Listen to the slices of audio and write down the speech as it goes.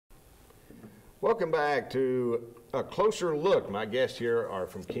Welcome back to A Closer Look. My guests here are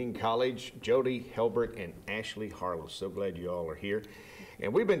from King College, Jody Helbert and Ashley Harlow. So glad you all are here.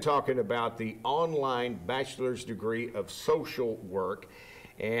 And we've been talking about the online bachelor's degree of social work.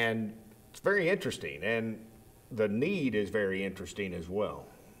 And it's very interesting. And the need is very interesting as well.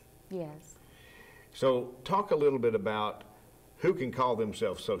 Yes. So talk a little bit about who can call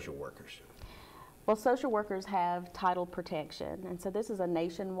themselves social workers. Well, social workers have title protection, and so this is a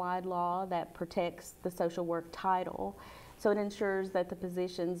nationwide law that protects the social work title. So it ensures that the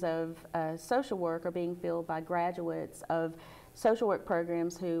positions of social work are being filled by graduates of social work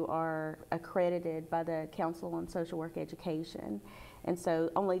programs who are accredited by the Council on Social Work Education. And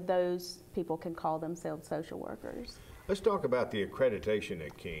so only those people can call themselves social workers. Let's talk about the accreditation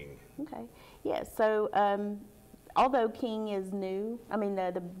at King. Okay. Yes. So although King is new, I mean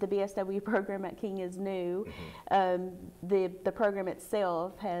the BSW program at King is new, the program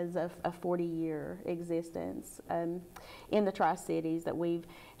itself has a 40-year existence in the Tri-Cities, that we've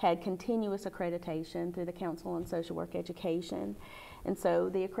had continuous accreditation through the Council on Social Work Education. And so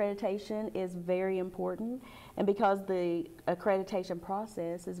the accreditation is very important, and because the accreditation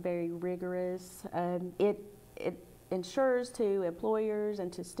process is very rigorous, it ensures to employers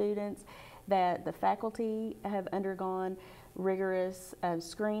and to students that the faculty have undergone rigorous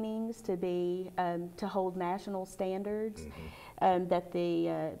screenings to hold national standards, that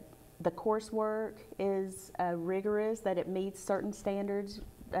the coursework is rigorous, that it meets certain standards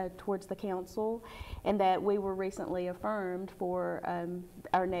towards the council, and that we were recently affirmed for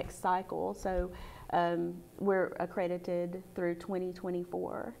our next cycle. So we're accredited through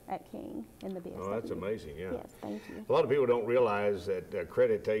 2024 at King in the BSW. Oh, that's amazing, yeah. Yes, thank you. A lot of people don't realize that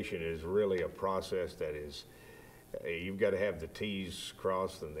accreditation is really a process that is, you've got to have the T's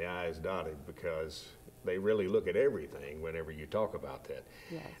crossed and the I's dotted, because they really look at everything whenever you talk about that.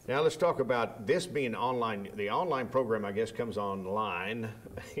 Yes. Now let's talk about this being online. The online program, I guess, comes online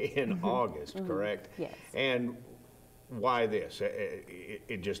in August, correct? Yes. And why this?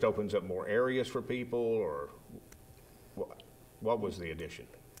 It just opens up more areas for people, or what was the addition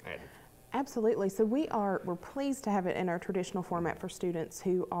added? Absolutely. So we're pleased to have it in our traditional format for students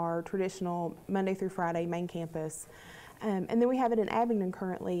who are traditional Monday through Friday main campus. And then we have it in Abingdon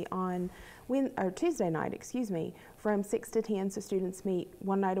currently on Tuesday night, from 6 to 10. So students meet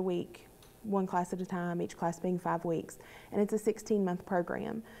one night a week, one class at a time, each class being 5 weeks. And it's a 16-month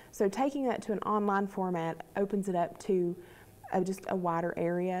program. So taking that to an online format opens it up to just a wider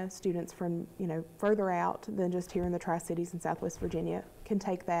area. Students from further out than just here in the Tri-Cities and Southwest Virginia can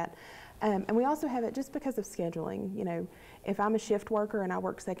take that. And we also have it just because of scheduling. If I'm a shift worker and I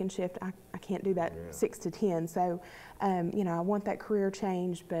work second shift, I can't do that 6 to 10. So, I want that career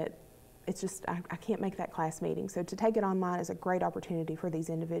change, but it's just, I can't make that class meeting. So to take it online is a great opportunity for these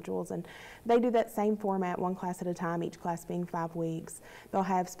individuals. And they do that same format, one class at a time, each class being 5 weeks. They'll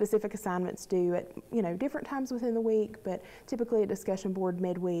have specific assignments due at, different times within the week, but typically a discussion board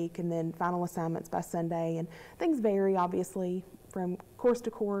midweek, and then final assignments by Sunday. And things vary, obviously, from course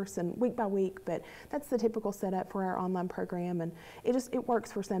to course and week by week, but that's the typical setup for our online program, and it works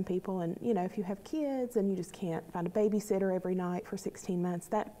for some people. And if you have kids and you just can't find a babysitter every night for 16 months,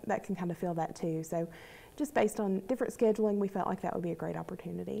 that can kind of fill that too. So just based on different scheduling, we felt like that would be a great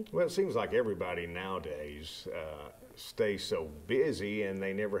opportunity. Well, it seems like everybody nowadays stays so busy, and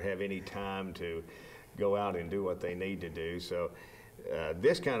they never have any time to go out and do what they need to do. So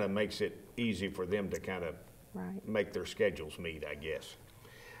this kind of makes it easy for them to kind of make their schedules meet, I guess.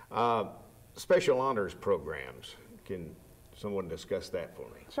 Special honors programs. Can someone discuss that for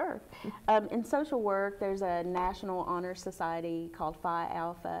me? Sure. In social work, there's a National Honor Society called Phi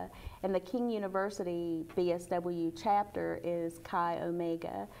Alpha, and the King University BSW chapter is Chi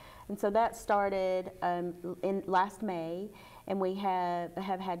Omega. And so that started in last May, and we have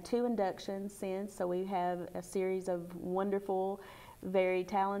had 2 inductions since. So we have a series of wonderful, very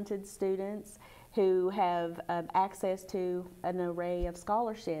talented students who have access to an array of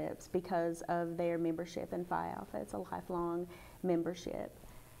scholarships because of their membership in Phi Alpha. It's a lifelong membership.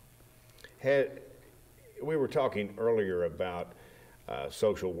 We were talking earlier about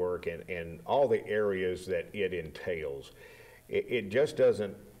social work and all the areas that it entails. It just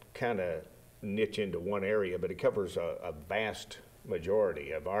doesn't kind of niche into one area, but it covers a vast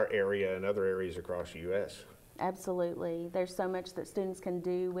majority of our area and other areas across the U.S. Absolutely. There's so much that students can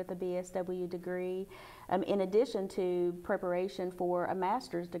do with a BSW degree, in addition to preparation for a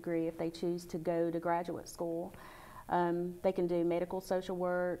master's degree if they choose to go to graduate school. They can do medical social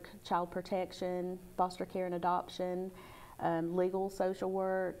work, child protection, foster care and adoption, legal social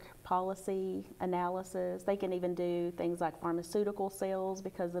work, policy analysis. They can even do things like pharmaceutical sales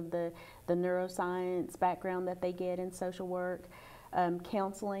because of the neuroscience background that they get in social work.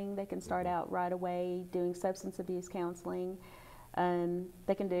 Counseling, they can start out right away doing substance abuse counseling.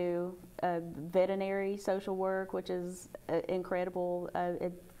 They can do veterinary social work, which is incredible.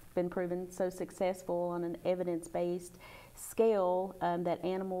 It's been proven so successful on an evidence-based scale that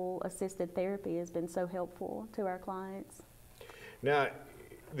animal-assisted therapy has been so helpful to our clients. Now,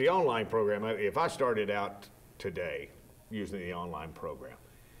 the online program, if I started out today using the online program,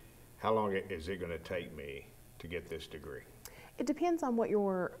 how long is it going to take me to get this degree? It depends on what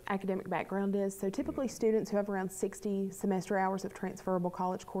your academic background is. So typically students who have around 60 semester hours of transferable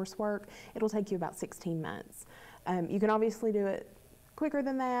college coursework, it'll take you about 16 months. You can obviously do it quicker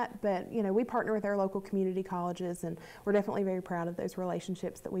than that, but you know, we partner with our local community colleges, and we're definitely very proud of those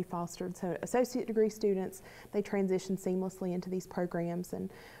relationships that we fostered. So associate degree students, they transition seamlessly into these programs,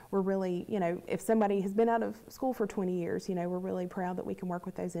 and we're really, you know, if somebody has been out of school for 20 years, you know, we're really proud that we can work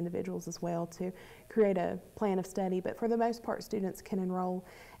with those individuals as well to create a plan of study. But for the most part, students can enroll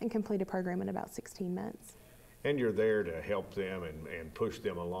and complete a program in about 16 months. And you're there to help them and push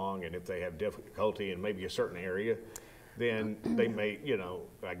them along, and if they have difficulty in maybe a certain area, then they may, you know,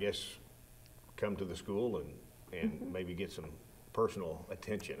 I guess, come to the school and maybe get some personal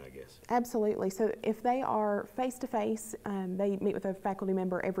attention, I guess. Absolutely. So if they are face-to-face, they meet with a faculty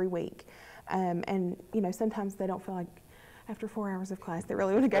member every week. And, you know, sometimes they don't feel like after 4 hours of class they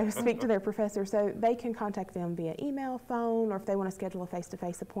really want to go speak to their professor. So they can contact them via email, phone, or if they want to schedule a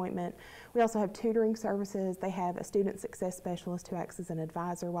face-to-face appointment. We also have tutoring services. They have a student success specialist who acts as an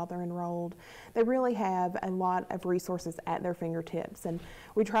advisor while they're enrolled. They really have a lot of resources at their fingertips, and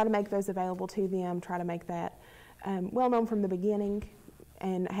we try to make those available to them, try to make that well known from the beginning,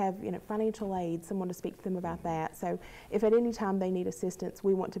 and have, you know, financial aid, someone to speak to them about that. So if at any time they need assistance,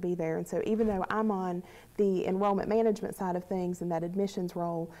 we want to be there. And so even though I'm on the enrollment management side of things and that admissions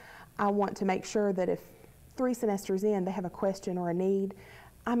role, I want to make sure that if 3 semesters in they have a question or a need,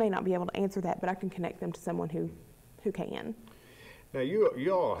 I may not be able to answer that, but I can connect them to someone who can. Now,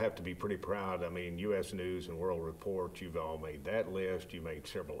 you all have to be pretty proud. I mean, U.S. News and World Report, you've all made that list. You made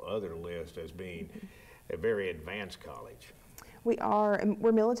several other lists as being a very advanced college. We are, and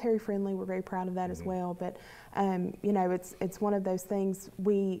we're military friendly. We're very proud of that as well. But you know, it's one of those things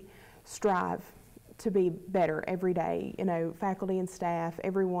we strive to be better every day. You know, faculty and staff,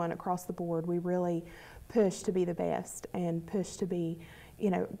 everyone across the board, we really push to be the best and push to be,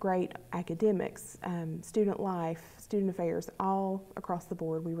 you know, great academics, student life, student affairs, all across the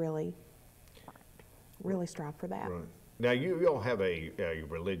board. We really strive for that. Right. Now, you all have a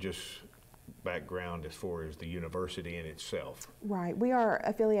religious background as far as the university in itself. Right. We are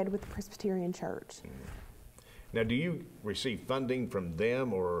affiliated with the Presbyterian Church. Now, do you receive funding from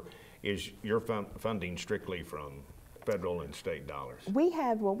them, or is your funding strictly from federal and state dollars?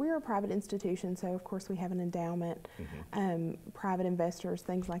 We're a private institution, so of course we have an endowment, private investors,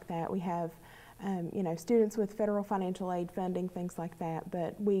 things like that. We have you know, students with federal financial aid funding, things like that,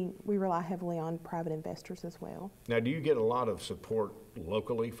 but we rely heavily on private investors as well. Now, do you get a lot of support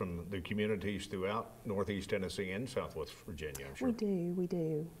locally from the communities throughout Northeast Tennessee and Southwest Virginia, I'm sure? We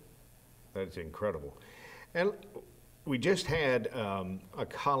do. That's incredible. And we just had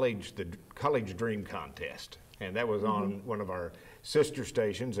the College Dream Contest, and that was on one of our sister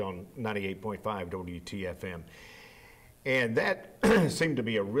stations on 98.5 WTFM. And that seemed to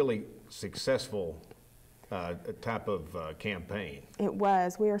be a really successful type of campaign. It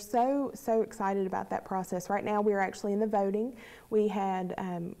was. We are so excited about that process. Right now we are actually in the voting. We had,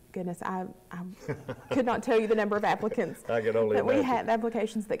 goodness, I could not tell you the number of applicants. I could only that imagine. we had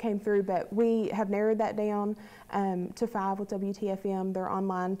applications that came through, but we have narrowed that down to 5 with WTFM. They're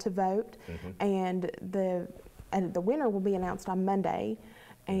online to vote, and the winner will be announced on Monday,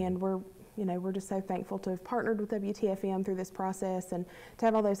 and we're just so thankful to have partnered with WTFM through this process and to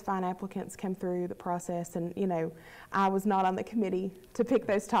have all those fine applicants come through the process. And, you know, I was not on the committee to pick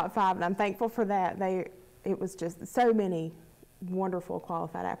those top 5, and I'm thankful for that. It was just so many wonderful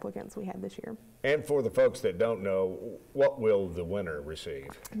qualified applicants we had this year. And for the folks that don't know, what will the winner receive?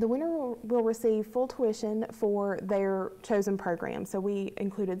 The winner will receive full tuition for their chosen program. So we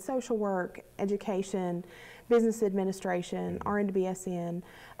included social work, education, business administration, RN to BSN,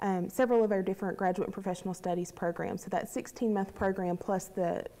 several of our different graduate and professional studies programs. So that 16-month program plus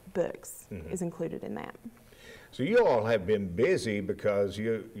the books is included in that. So you all have been busy because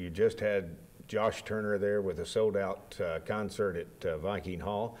you just had Josh Turner there with a sold-out concert at Viking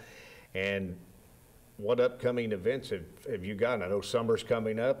Hall. And what upcoming events have you got? I know summer's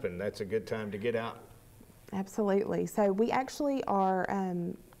coming up, and that's a good time to get out. Absolutely. So we actually are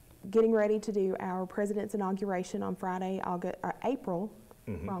getting ready to do our president's inauguration on Friday, April.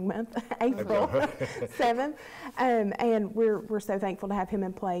 Wrong month, April 7th, and we're so thankful to have him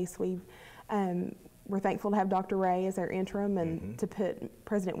in place. We're thankful to have Dr. Ray as our interim and to put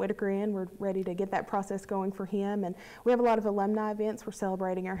President Whitaker in. We're ready to get that process going for him, and we have a lot of alumni events. We're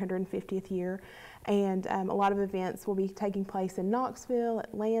celebrating our 150th year, and a lot of events will be taking place in Knoxville,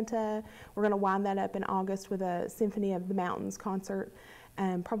 Atlanta. We're going to wind that up in August with a Symphony of the Mountains concert,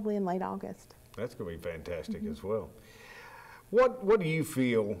 probably in late August. That's going to be fantastic as well. What do you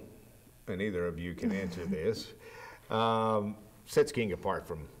feel, and either of you can answer this, sets King apart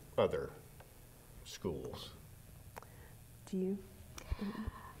from other schools? Do you?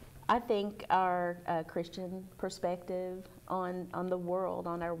 I think our Christian perspective on the world,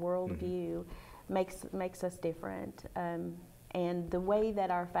 on our worldview, makes us different. And the way that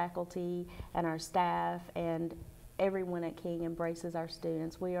our faculty and our staff and everyone at King embraces our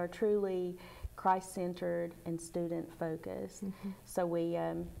students, we are truly Christ-centered and student-focused. So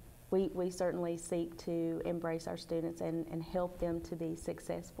we certainly seek to embrace our students and help them to be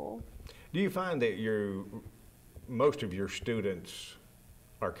successful. Do you find that most of your students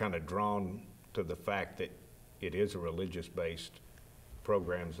are kind of drawn to the fact that it is a religious-based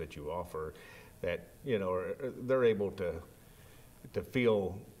programs that you offer, that they're able to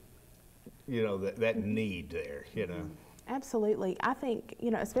feel that need there, Absolutely. I think,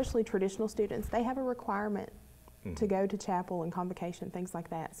 especially traditional students, they have a requirement to go to chapel and convocation, things like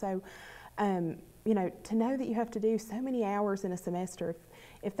that. So, to know that you have to do so many hours in a semester,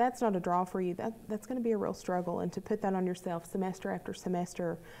 if that's not a draw for you, that's going to be a real struggle. And to put that on yourself semester after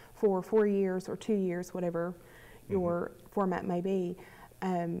semester for 4 years or 2 years, whatever your format may be,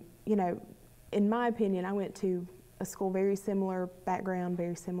 in my opinion, I went to a school very similar background,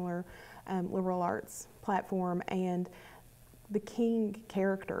 very similar liberal arts platform, and the King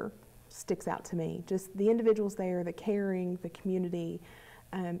character sticks out to me. Just the individuals there, the caring, the community,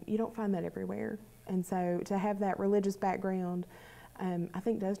 you don't find that everywhere. And so to have that religious background, I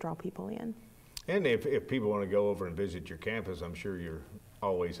think does draw people in. And if people want to go over and visit your campus, I'm sure you're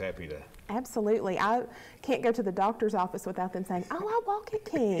always happy to. Absolutely. I can't go to the doctor's office without them saying, "Oh, I walk at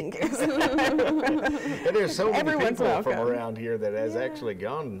King." And there's so many Everyone's people welcome. from around here that has actually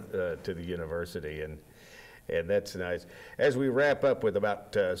gone to the university, and that's nice. As we wrap up with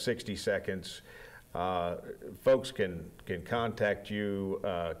about 60 seconds, folks can contact you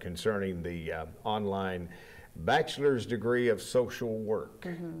concerning the online bachelor's degree of social work,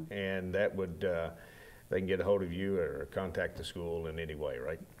 and that would they can get a hold of you or contact the school in any way,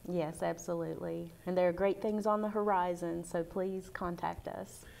 right? Yes, absolutely. And there are great things on the horizon, so please contact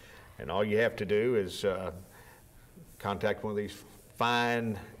us. And all you have to do is contact one of these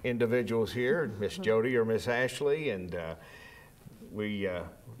fine individuals here, Miss Jody or Miss Ashley, and we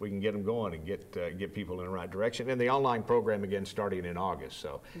can get them going and get people in the right direction. And the online program again starting in August,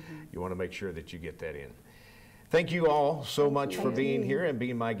 so you want to make sure that you get that in. Thank you all so much for being here and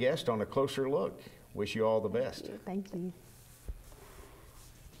being my guest on A Closer Look. Wish you all the best. Thank you.